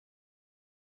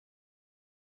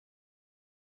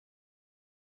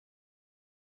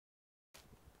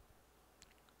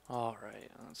Alright,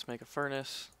 let's make a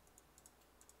furnace.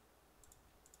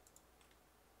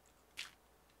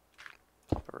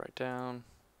 Pop it right down.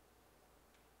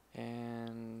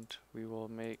 And we will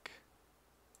make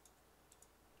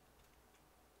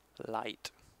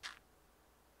light.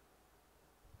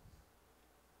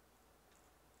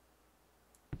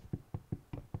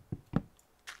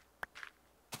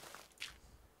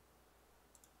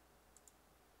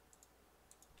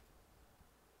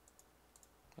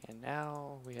 And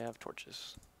now we have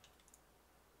torches.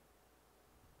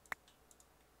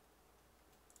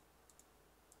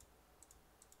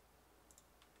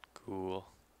 Cool.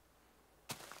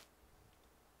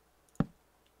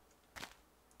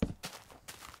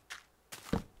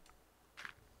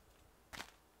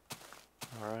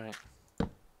 Alright.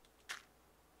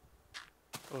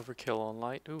 Overkill on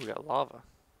light. Ooh, we got lava.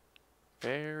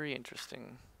 Very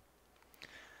interesting.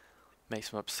 Make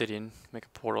some obsidian, make a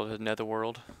portal to the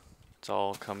netherworld. It's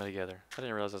all coming together. I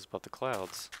didn't realize I was above the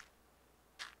clouds.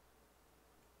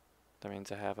 That means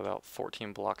I have about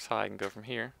 14 blocks high. I can go from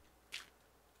here.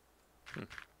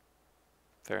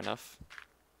 Fair enough.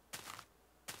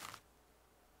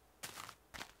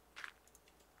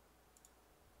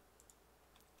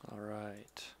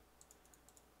 Alright.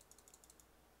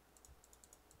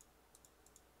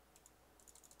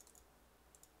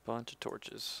 Bunch of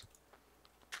torches.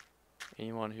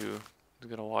 Anyone who is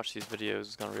going to watch these videos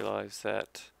is going to realize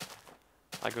that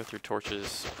I go through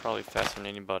torches probably faster than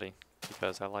anybody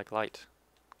because I like light.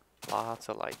 Lots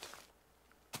of light.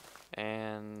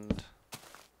 And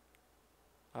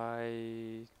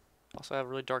I also have a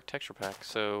really dark texture pack,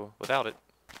 so without it,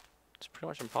 it's pretty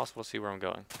much impossible to see where I'm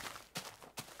going.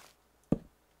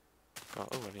 Oh,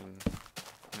 I mean,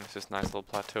 it's this nice little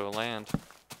plateau of land.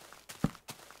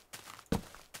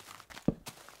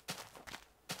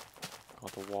 I'll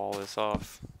have to wall this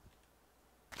off.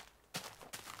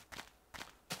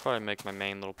 Probably make my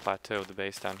main little plateau of the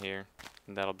base down here,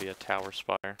 and that'll be a tower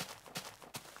spire.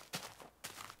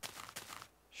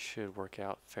 Should work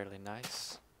out fairly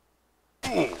nice.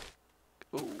 Ooh.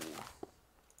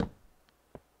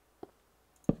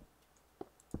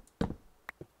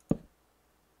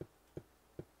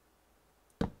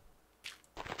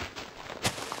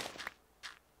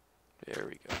 There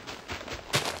we go.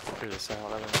 Clear this out. I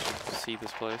don't want you to see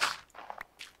this place.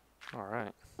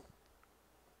 Alright.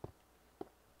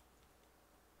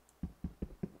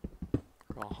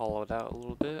 We're gonna hollow it out a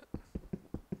little bit.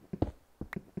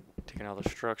 Taking all the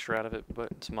structure out of it,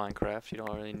 but it's Minecraft. You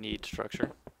don't really need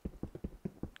structure.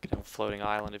 You can have a floating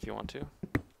island if you want to.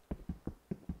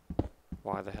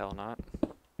 Why the hell not?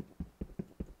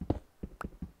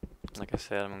 Like I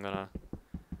said, I'm gonna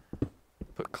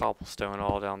put cobblestone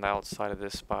all down the outside of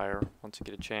this spire once you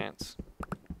get a chance.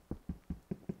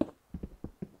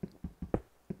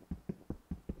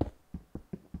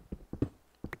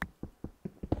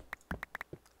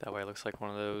 That way it looks like one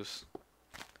of those,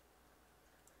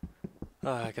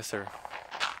 I guess they're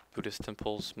Buddhist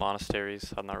temples,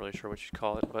 monasteries, I'm not really sure what you'd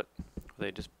call it, but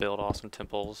they just build awesome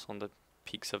temples on the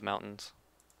peaks of mountains.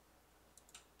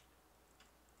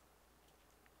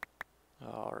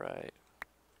 Alright.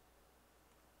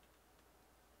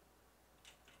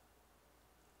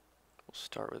 We'll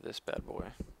start with this bad boy.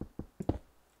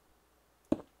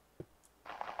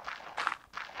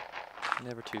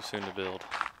 Never too soon to build.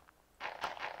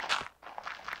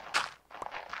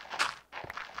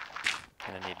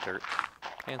 And I need dirt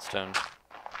and stone.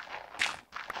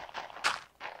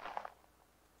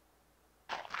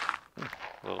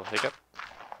 A little hiccup.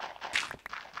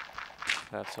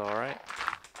 That's alright.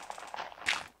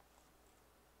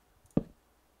 I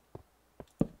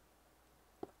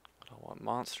don't want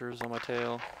monsters on my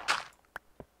tail.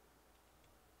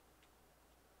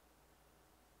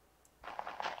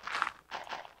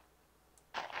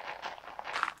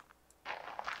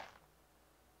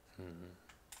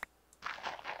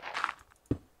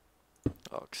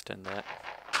 I'll extend that.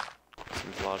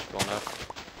 Seems logical enough.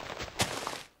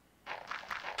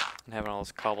 And having all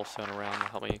this cobblestone around will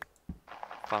help me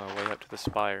find my way up to the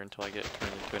spire until I get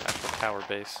turned into an actual tower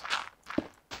base.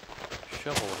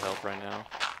 Shovel will help right now.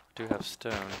 I do have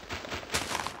stone.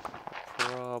 I'll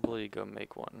probably go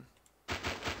make one.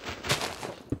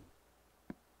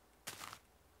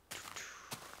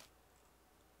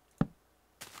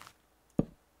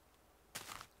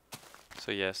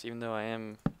 So yes, even though I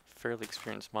am a fairly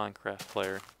experienced Minecraft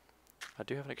player, I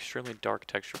do have an extremely dark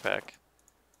texture pack.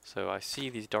 So I see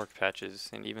these dark patches,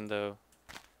 and even though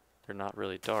they're not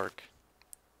really dark,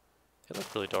 they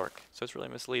look really dark, so it's really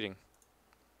misleading.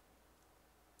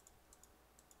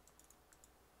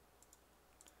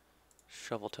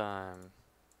 Shovel time.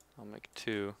 I'll make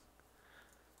two.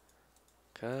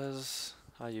 'Cause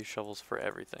I use shovels for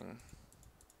everything.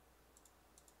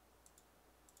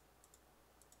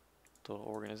 Little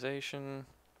organization.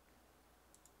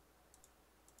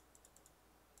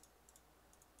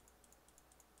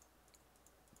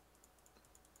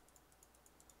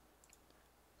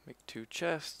 Make 2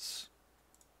 chests.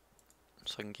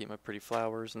 So I can keep my pretty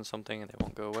flowers and something and they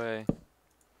won't go away.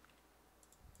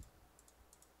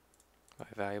 My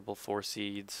valuable 4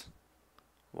 seeds.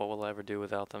 What will I ever do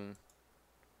without them?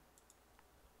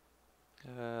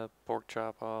 Pork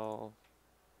chop, I'll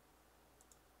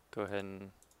go ahead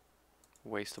and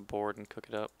waste a board and cook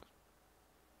it up.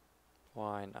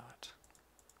 Why not?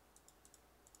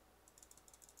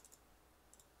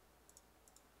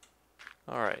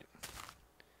 Alright.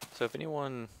 So if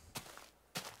anyone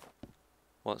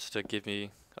wants to give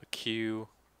me a cue,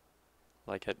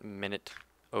 like at minute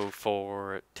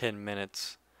 04, at 10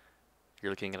 minutes,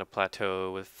 you're looking at a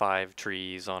plateau with 5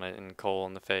 trees on it and coal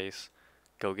in the face,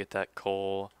 go get that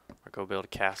coal, or go build a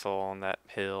castle on that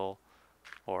hill,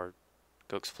 or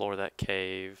go explore that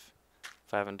cave.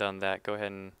 If I haven't done that, go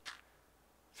ahead and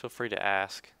feel free to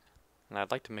ask. And I'd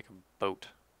like to make a boat.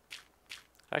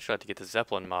 I'd actually like to get the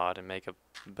Zeppelin mod and make a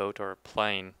boat or a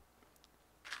plane.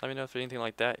 Let me know if there's anything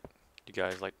like that you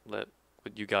guys what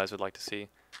you guys would like to see.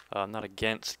 I'm not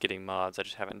against getting mods, I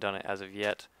just haven't done it as of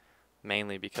yet.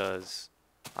 Mainly because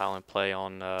I only play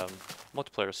on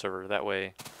multiplayer server. That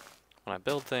way, when I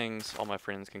build things, all my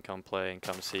friends can come play and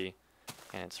come see,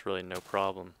 and it's really no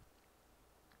problem.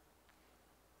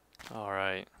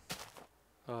 Alright.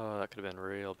 Oh, that could have been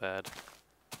real bad.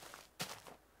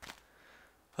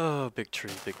 Oh, big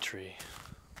tree, big tree.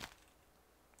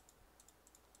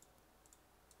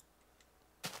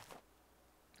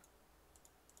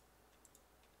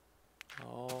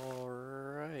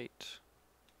 Alright.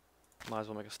 Might as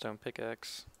well make a stone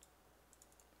pickaxe.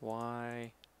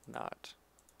 Why not?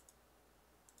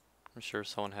 I'm sure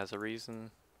someone has a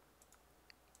reason,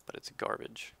 but it's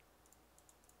garbage.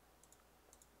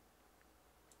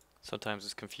 Sometimes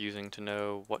it's confusing to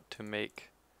know what to make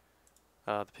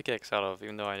the pickaxe out of,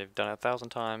 even though I've done it 1,000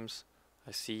 times.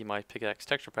 I see my pickaxe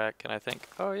texture pack and I think,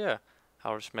 oh yeah,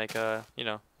 I'll just make a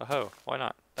hoe. Why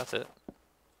not? That's it.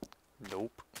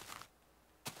 Nope.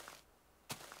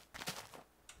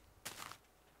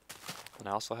 And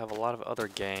I also have a lot of other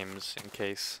games in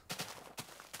case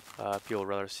people would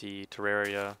rather see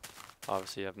Terraria.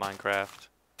 Obviously I have Minecraft.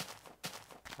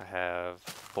 I have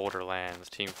Borderlands,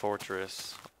 Team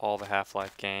Fortress, all the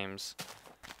Half-Life games.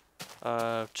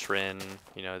 Trin,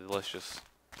 the list just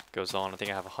goes on. I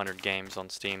think I have 100 games on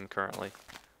Steam currently.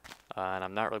 And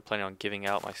I'm not really planning on giving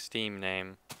out my Steam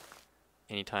name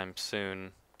anytime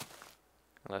soon.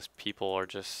 Unless people are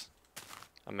just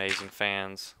amazing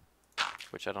fans,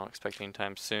 which I don't expect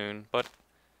anytime soon. But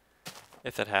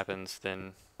if that happens,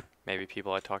 then maybe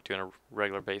people I talk to on a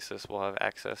regular basis will have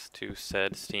access to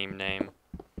said Steam name.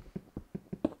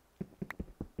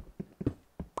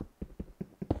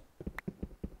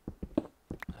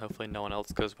 Hopefully no one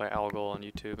else goes by Algol on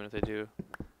YouTube, and if they do,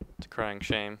 it's a crying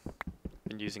shame.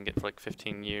 Been using it for like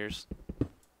 15 years.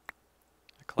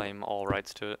 I claim all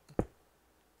rights to it.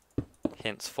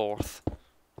 Henceforth.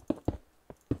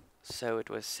 So it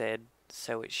was said,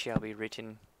 so it shall be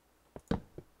written.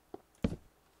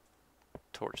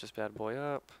 Torch this bad boy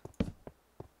up.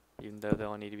 Even though they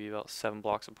only need to be about 7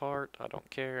 blocks apart, I don't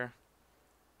care.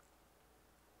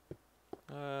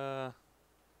 We'll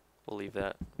leave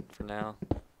that for now.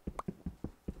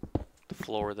 The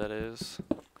floor, that is.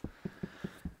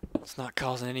 It's not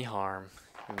causing any harm,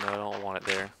 even though I don't want it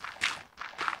there.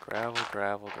 Gravel,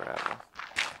 gravel, gravel.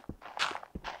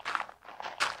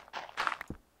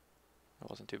 That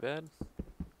wasn't too bad.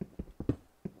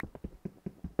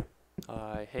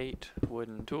 I hate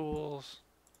wooden tools.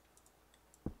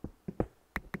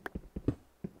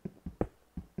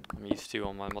 I'm used to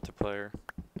on my multiplayer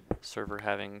server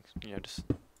having, just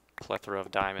plethora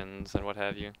of diamonds and what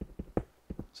have you.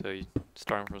 So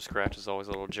starting from scratch is always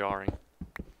a little jarring.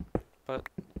 But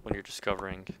when you're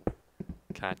discovering,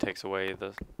 it kind of takes away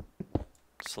the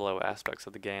slow aspects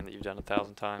of the game that you've done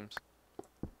 1,000 times.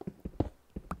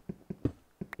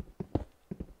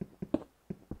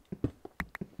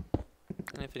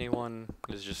 And if anyone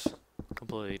is just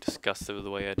completely disgusted with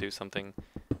the way I do something,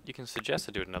 you can suggest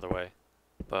I do it another way,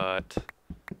 but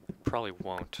probably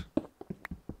won't.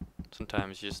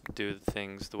 Sometimes you just do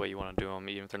things the way you want to do them,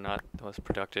 even if they're not the most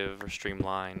productive or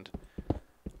streamlined.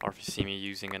 Or if you see me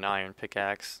using an iron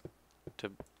pickaxe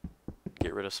to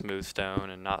get rid of smooth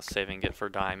stone and not saving it for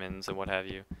diamonds and what have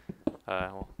you,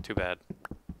 well, too bad.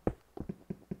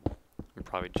 I'm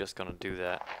probably just gonna do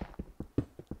that.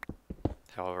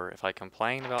 However, if I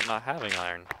complain about not having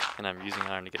iron, and I'm using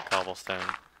iron to get cobblestone,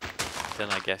 then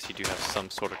I guess you do have some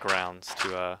sort of grounds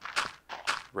to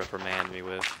reprimand me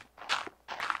with.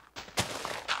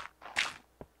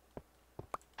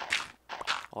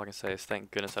 All I can say is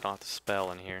thank goodness I don't have to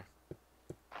spell in here.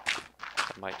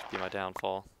 That might be my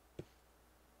downfall.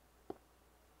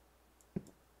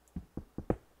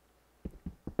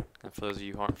 And for those of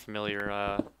you who aren't familiar,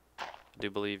 I do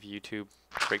believe YouTube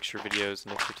breaks your videos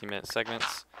into 15-minute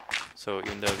segments. So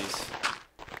even though these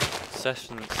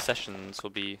sessions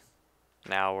will be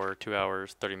an hour, 2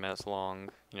 hours, 30 minutes long,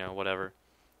 you know, whatever,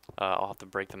 I'll have to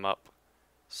break them up.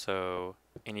 So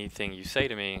anything you say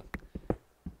to me,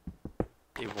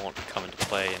 it won't come into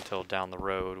play until down the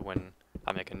road when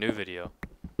I make a new video.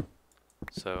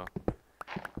 So,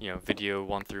 you know, video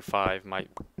 1 through 5 might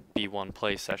be one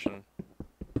play session.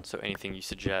 So anything you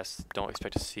suggest, don't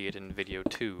expect to see it in video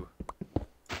 2.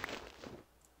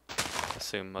 I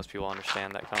assume most people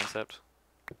understand that concept.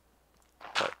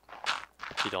 But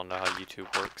if you don't know how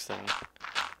YouTube works, then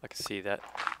I can see that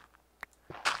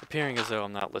appearing as though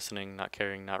I'm not listening, not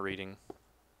caring, not reading.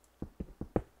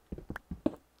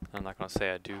 I'm not going to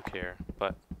say I do care,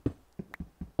 but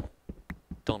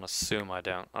don't assume I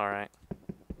don't, alright?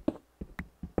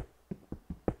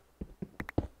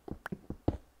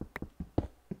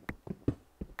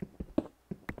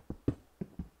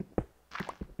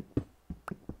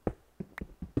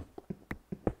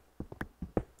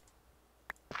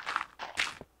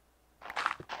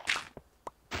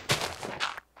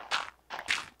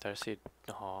 Did I see?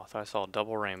 Oh, I thought I saw a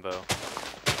double rainbow.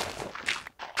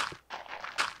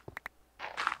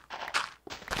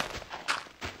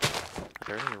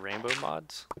 Are there any rainbow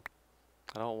mods?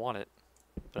 I don't want it,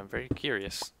 but I'm very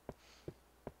curious.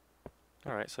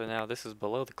 Alright, so now this is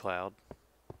below the cloud.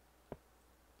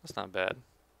 That's not bad.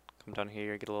 Come down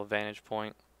here, get a little vantage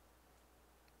point.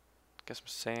 Get some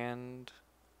sand.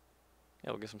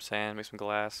 Yeah, we'll get some sand, make some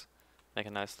glass. Make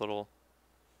a nice little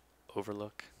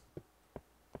overlook.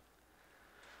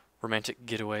 Romantic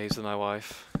getaways with my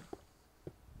wife,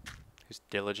 who's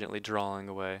diligently drawing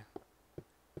away.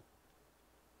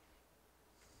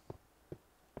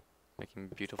 Making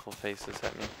beautiful faces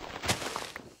at me.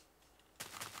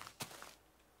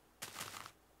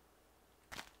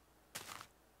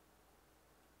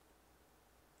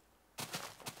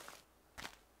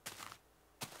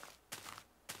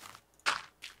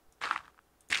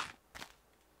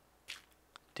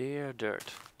 Dear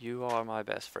dirt, you are my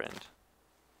best friend.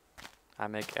 I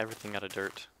make everything out of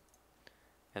dirt,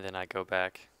 and then I go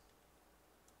back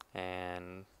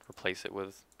and replace it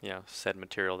with, you know, said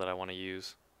material that I want to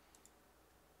use.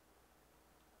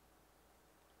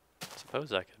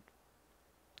 Suppose I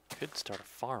could start a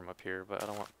farm up here, but I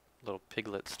don't want little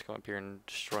piglets to come up here and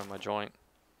destroy my joint.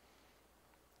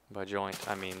 By joint,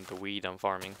 I mean the weed I'm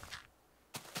farming.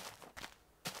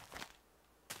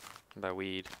 By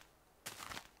weed,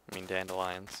 I mean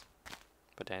dandelions.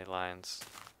 By dandelions,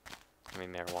 I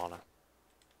mean marijuana.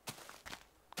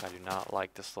 I do not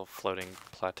like this little floating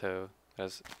plateau.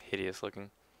 That's hideous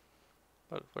looking.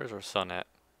 But where's our sun at?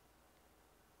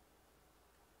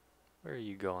 Where are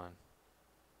you going?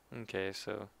 Okay,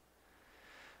 so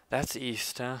that's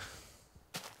east, huh?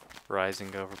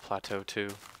 Rising over plateau 2.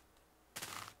 Should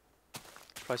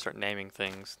probably start naming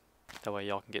things. That way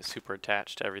y'all can get super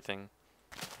attached to everything.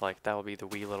 Like that will be the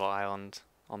wee little island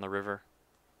on the river.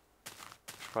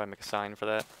 Should probably make a sign for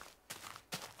that.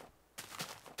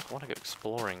 I want to go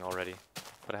exploring already,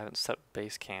 but I haven't set up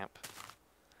base camp.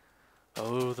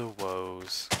 Oh, the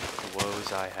woes. The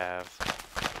woes I have.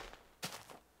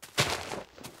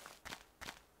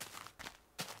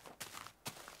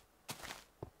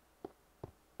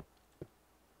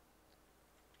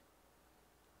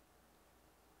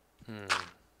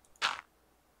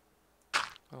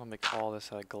 I'll make all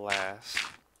this out of glass.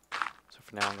 So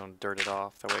for now I'm going to dirt it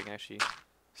off. That way I can actually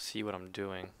see what I'm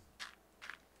doing.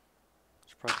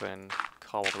 Should probably go ahead and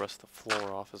cobble the rest of the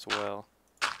floor off as well.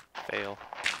 Fail.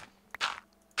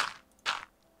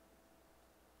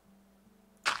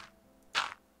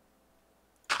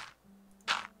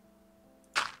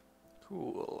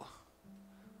 Cool.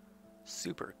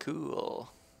 Super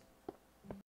cool.